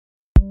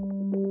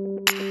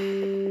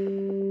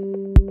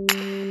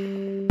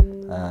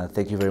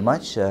Thank you very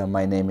much.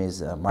 My name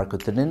is Marko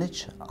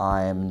Trninic.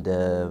 I am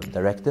the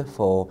Director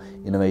for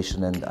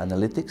Innovation and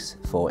Analytics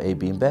for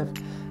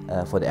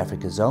ABInBev for the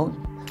Africa Zone.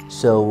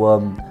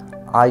 So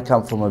I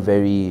come from a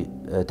very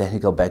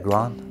technical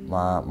background.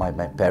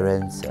 My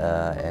parents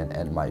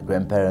and my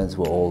grandparents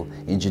were all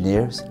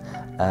engineers.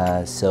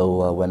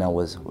 So when I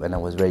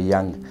was very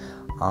young,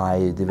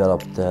 I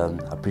developed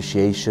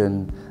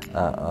appreciation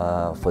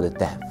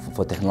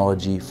for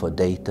technology, for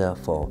data,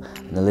 for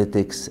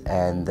analytics,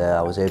 and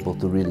I was able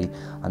to really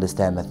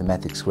understand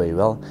mathematics very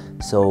well.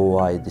 So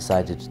I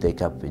decided to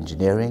take up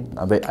engineering.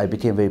 I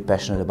became very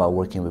passionate about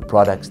working with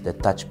products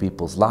that touch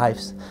people's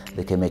lives,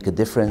 they can make a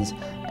difference,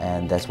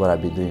 and that's what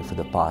I've been doing for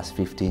the past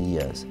 15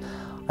 years.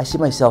 I see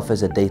myself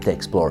as a data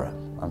explorer.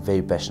 I'm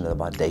very passionate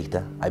about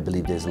data. I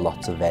believe there's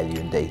lots of value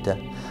in data.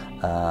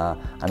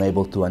 I'm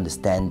able to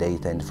understand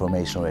data and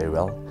information very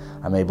well.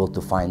 I'm able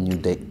to find new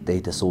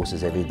data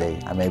sources every day.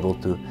 I'm able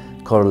to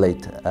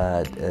correlate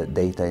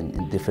data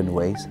in different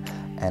ways,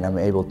 and I'm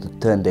able to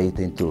turn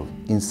data into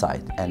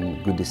insight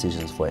and good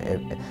decisions for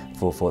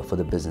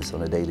the business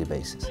on a daily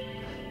basis.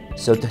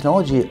 So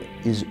technology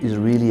is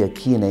really a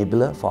key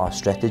enabler for our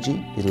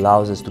strategy. It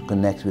allows us to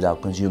connect with our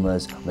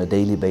consumers on a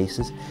daily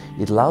basis.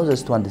 It allows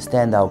us to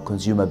understand our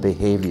consumer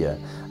behavior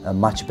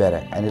much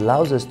better, and it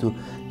allows us to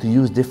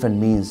use different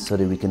means so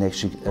that we can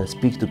actually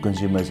speak to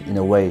consumers in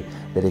a way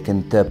that they can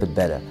interpret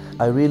better.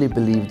 I really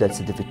believe that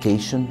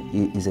certification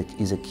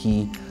is a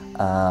key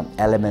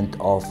element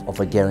of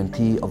a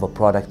guarantee of a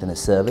product and a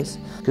service,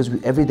 because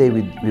every day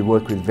we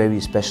work with very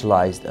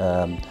specialized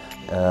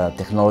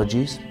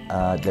technologies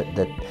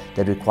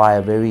that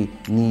require very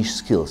niche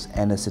skills,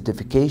 and a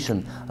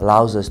certification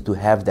allows us to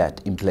have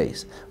that in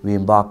place. We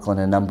embark on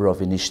a number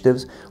of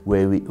initiatives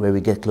where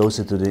we get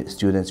closer to the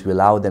students. We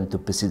allow them to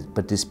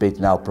participate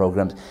in our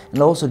programs,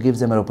 and also gives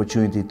them an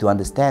opportunity to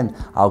understand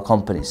our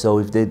company. So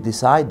if they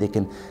decide, they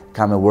can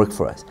come and work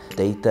for us.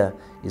 Data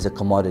is a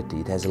commodity.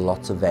 It has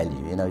lots of value.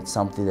 You know, it's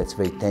something that's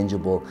very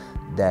tangible,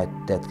 that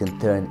can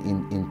turn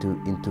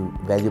into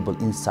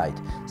valuable insight.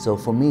 So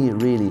for me,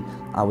 really,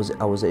 I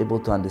was able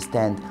to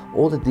understand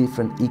all the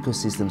different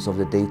ecosystems of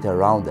the data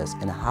around us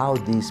and how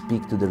these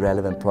speak to the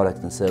relevant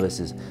products and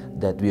services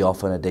that we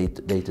offer on a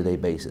day-to-day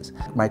basis.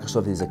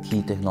 Microsoft is a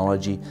key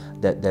technology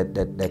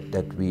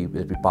that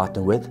we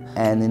partner with,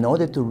 and in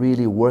order to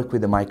really work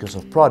with the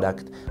Microsoft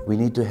product, we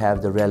need to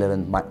have the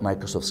relevant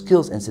Microsoft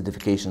skills and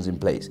certifications in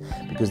place,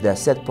 because there are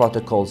set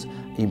protocols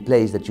in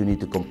place that you need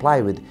to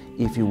comply with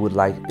if you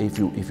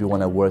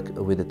want to work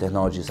with a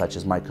technology such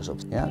as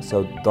Microsoft. Yeah,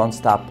 so don't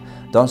stop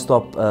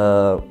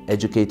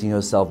educating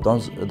yourself,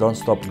 don't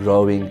stop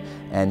growing,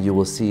 and you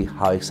will see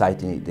how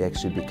exciting it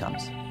actually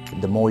becomes.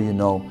 The more you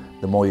know,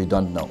 the more you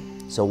don't know.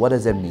 So what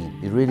does that mean?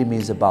 It really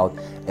means about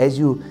as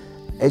you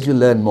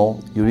learn more,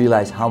 you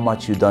realize how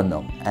much you don't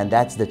know, and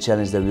that's the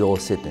challenge that we all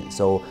sit in.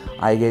 So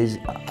I guess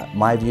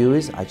my view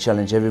is I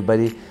challenge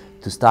everybody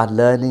to start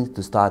learning,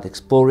 to start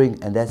exploring,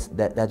 and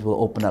that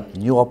will open up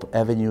new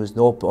avenues,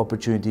 new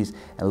opportunities,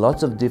 and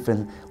lots of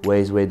different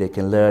ways where they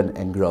can learn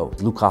and grow.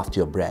 Look after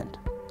your brand.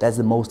 That's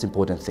the most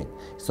important thing.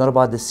 It's not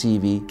about the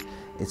CV,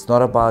 it's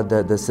not about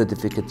the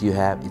certificate you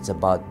have, it's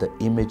about the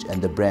image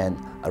and the brand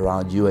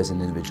around you as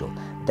an individual.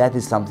 That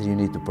is something you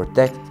need to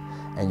protect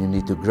and you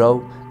need to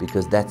grow,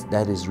 because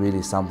that is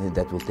really something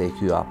that will take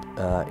you up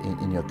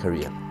in your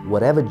career.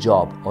 Whatever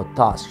job or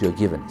task you're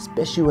given,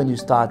 especially when you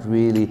start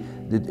really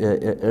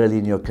early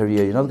in your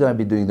career, you're not going to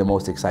be doing the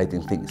most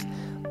exciting things.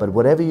 But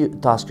whatever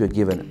task you're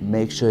given,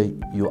 make sure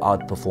you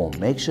outperform,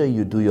 make sure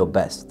you do your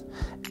best,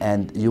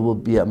 and you will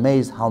be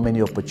amazed how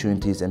many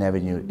opportunities and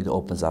avenues it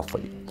opens up for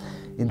you.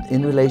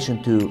 In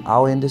relation to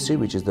our industry,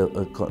 which is the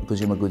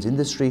consumer goods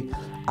industry,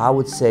 I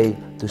would say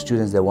to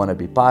students that want to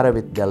be part of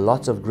it, there are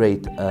lots of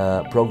great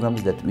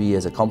programs that we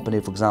as a company,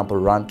 for example,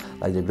 run,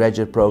 like the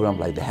graduate program,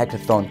 like the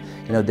hackathon.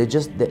 You know,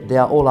 they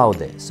are all out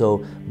there.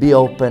 So be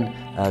open,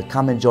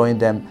 come and join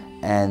them,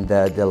 and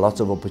there are lots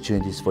of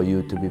opportunities for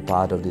you to be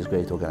part of this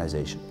great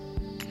organization.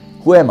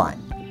 Who am I?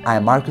 I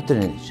am Marko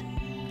Trninic.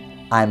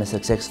 I am a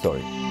success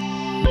story.